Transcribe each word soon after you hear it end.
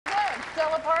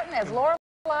Parton as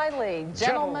Lorelei Lee.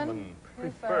 Gentlemen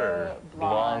prefer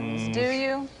blondes. Do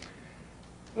you?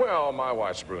 Well, my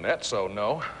wife's brunette, so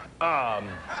no.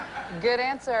 Good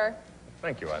answer.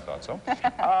 Thank you, I thought so.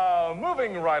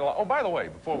 Moving right along. Oh, by the way,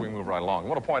 before we move right along, I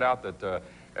want to point out that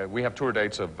we have tour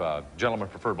dates of Gentlemen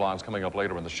Prefer Blondes coming up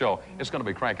later in the show. It's going to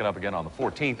be cranking up again on the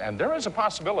 14th, and there is a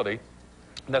possibility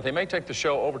that they may take the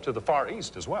show over to the Far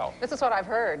East as well. This is what I've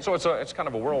heard. So it's kind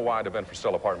of a worldwide event for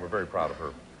Stella Parton. We're very proud of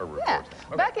her report. Yeah.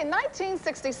 Okay. Back in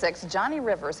 1966, Johnny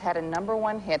Rivers had a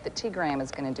 '1 hit that T. Graham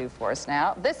is going to do for us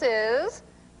now. This is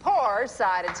Poor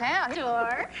Side of Town.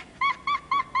 Sure.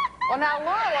 Well, now,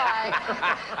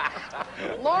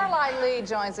 Lorelei Lee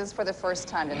joins us for the first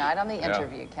time tonight on the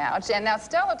interview couch. And now,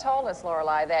 Stella told us,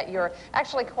 Lorelei, that you're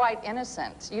actually quite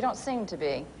innocent. You don't seem to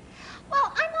be.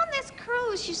 Well, I'm on this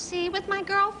cruise, you see, with my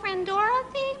girlfriend,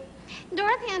 Dorothy.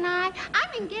 Dorothy and I'm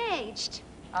engaged.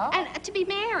 Oh. And to be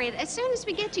married as soon as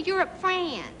we get to Europe,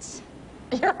 France.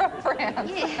 Europe,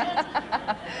 France?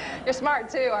 Yeah. You're smart,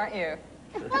 too, aren't you?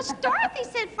 Well, Dorothy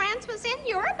said France was in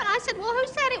Europe, and I said, well, who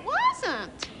said it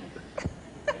wasn't?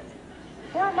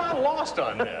 Where am I lost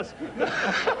on this?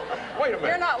 Wait a minute.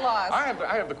 You're not lost.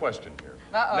 I have the question here.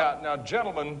 Uh-oh. Now,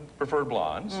 gentlemen prefer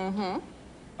blondes.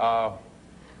 Mm-hmm.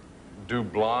 Do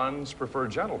blondes prefer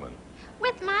gentlemen?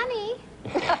 With money.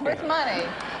 With money.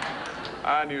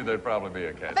 I knew there'd probably be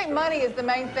a catch. I think money is the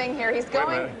main thing here. He's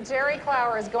going, Jerry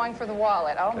Clower is going for the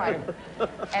wallet. Oh, my.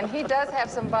 And he does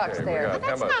have some bucks there. But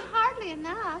that's not hardly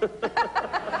enough.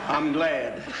 I'm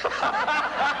glad.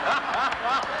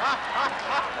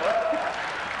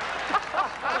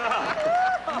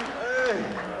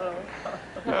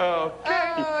 Okay.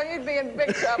 Oh, you'd be in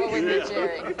big trouble with you,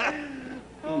 Jerry.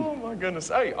 Oh, my goodness.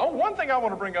 Hey, one thing I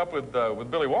want to bring up with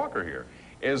Billy Walker here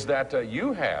is that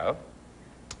you have,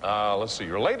 let's see,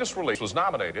 your latest release was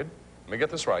nominated, let me get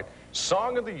this right,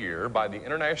 Song of the Year by the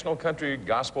International Country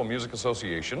Gospel Music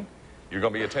Association. You're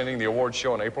going to be attending the awards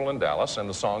show in April in Dallas, and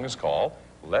the song is called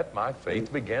Let My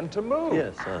Faith Begin to Move.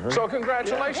 Yes, So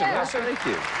congratulations. Yeah. Thank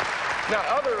you.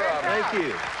 Now, Thank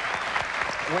you.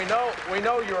 we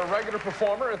know you're a regular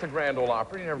performer at the Grand Ole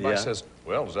Opry, and everybody says,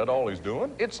 well, is that all he's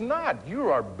doing? It's not. You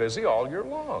are busy all year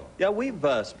long. Yeah, we've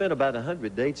spent about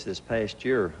 100 dates this past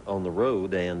year on the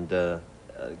road, and of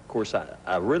course,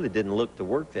 I really didn't look to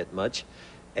work that much,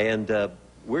 and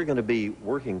we're going to be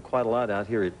working quite a lot out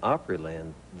here at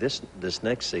Opryland this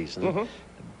next season. Mm-hmm.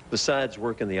 Besides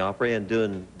working the Opry and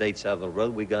doing dates out on the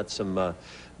road, we got some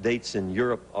dates in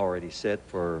Europe already set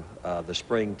for the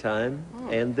springtime,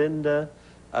 and then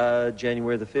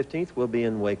January the 15th, we'll be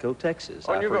in Waco, Texas.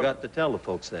 I forgot to tell the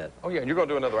folks that. Oh, yeah, and you're going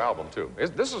to do another album, too.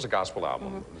 This is a gospel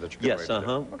album that you're Yes, ready to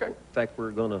do. Okay. In fact,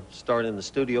 we're going to start in the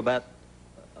studio about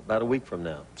a week from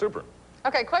now. Super.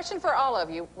 Okay, question for all of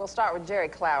you. We'll start with Jerry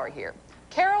Clower here.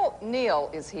 Carol Neal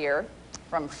is here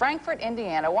from Frankfort,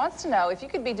 Indiana, wants to know if you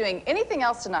could be doing anything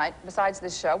else tonight besides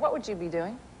this show, what would you be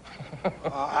doing?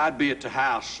 I'd be at the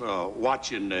house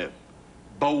watching the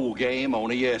bowl game on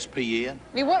ESPN.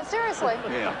 You would? Seriously?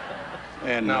 Yeah.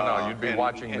 And, No, you'd be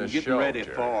watching this getting show, ready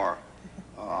Jerry. for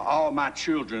all my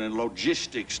children, and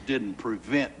logistics didn't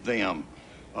prevent them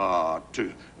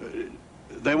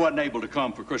they wasn't able to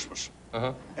come for Christmas.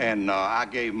 And I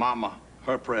gave Mama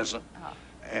her present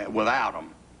without them.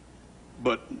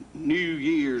 But New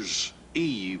Year's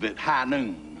Eve at high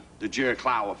noon, the Jerry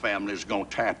Clower family is going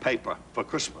to tear paper for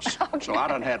Christmas. Okay. So I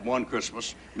done had one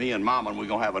Christmas, me and Mama, and we're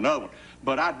going to have another one.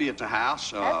 But I'd be at the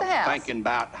house, thinking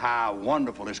about how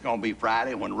wonderful it's going to be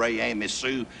Friday when Ray, Amy,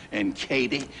 Sue, and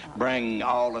Katie bring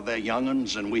all of their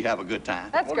young'uns, and we have a good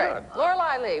time. That's great. good.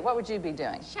 Lorelei Lee, what would you be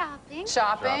doing? Shopping.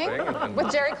 Shopping? Shopping.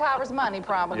 With Jerry Clower's money,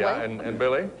 probably. Yeah, and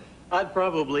Billy? I'd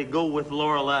probably go with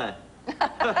Lorelei.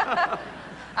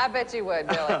 I bet you would,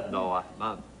 Billy. No,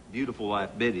 my beautiful wife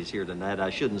Betty's here tonight. I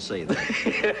shouldn't say that.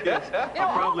 You know,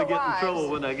 I'll probably all the get in wives. trouble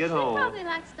when I get She home. probably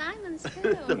likes diamonds,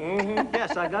 too.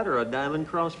 Yes, I got her a diamond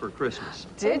cross for Christmas.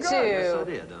 Did Yes, I you?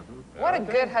 did. What a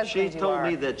good husband She you told are.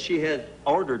 me that she had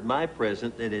ordered my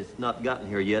present and it's not gotten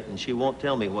here yet, and she won't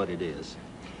tell me what it is.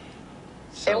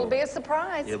 So It'll be a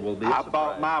surprise. it will be a I surprise.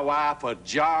 bought my wife a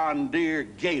John Deere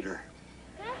Gator.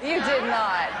 You did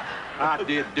not. I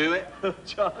did do it.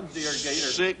 John Deere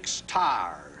Gator. 6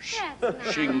 tires. That's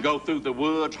nice. She can go through the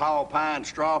woods, haul pine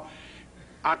straw.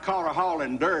 I caught her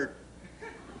hauling dirt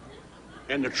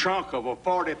in the trunk of a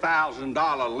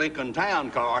 $40,000 Lincoln Town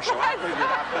car, so I figured All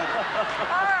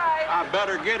right. I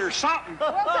better get her something. We'll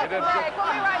take a break.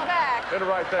 We'll be right back. Did the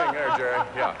right thing there, Jerry.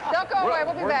 Yeah. Don't go away.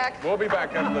 We'll be back. We'll be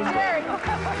back after this. Jerry.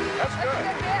 That's good.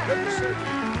 Good to see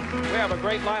you. We have a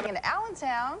great lineup. In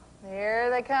Allentown, here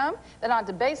they come. Then on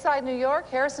to Bayside, New York,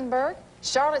 Harrisonburg,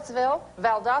 Charlottesville,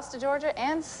 Valdosta, Georgia,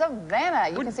 and Savannah.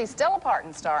 You can see Stella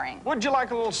Parton starring. Would you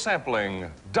like a little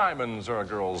sampling? Diamonds are a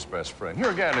girl's best friend. Here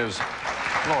again is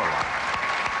Lorelei.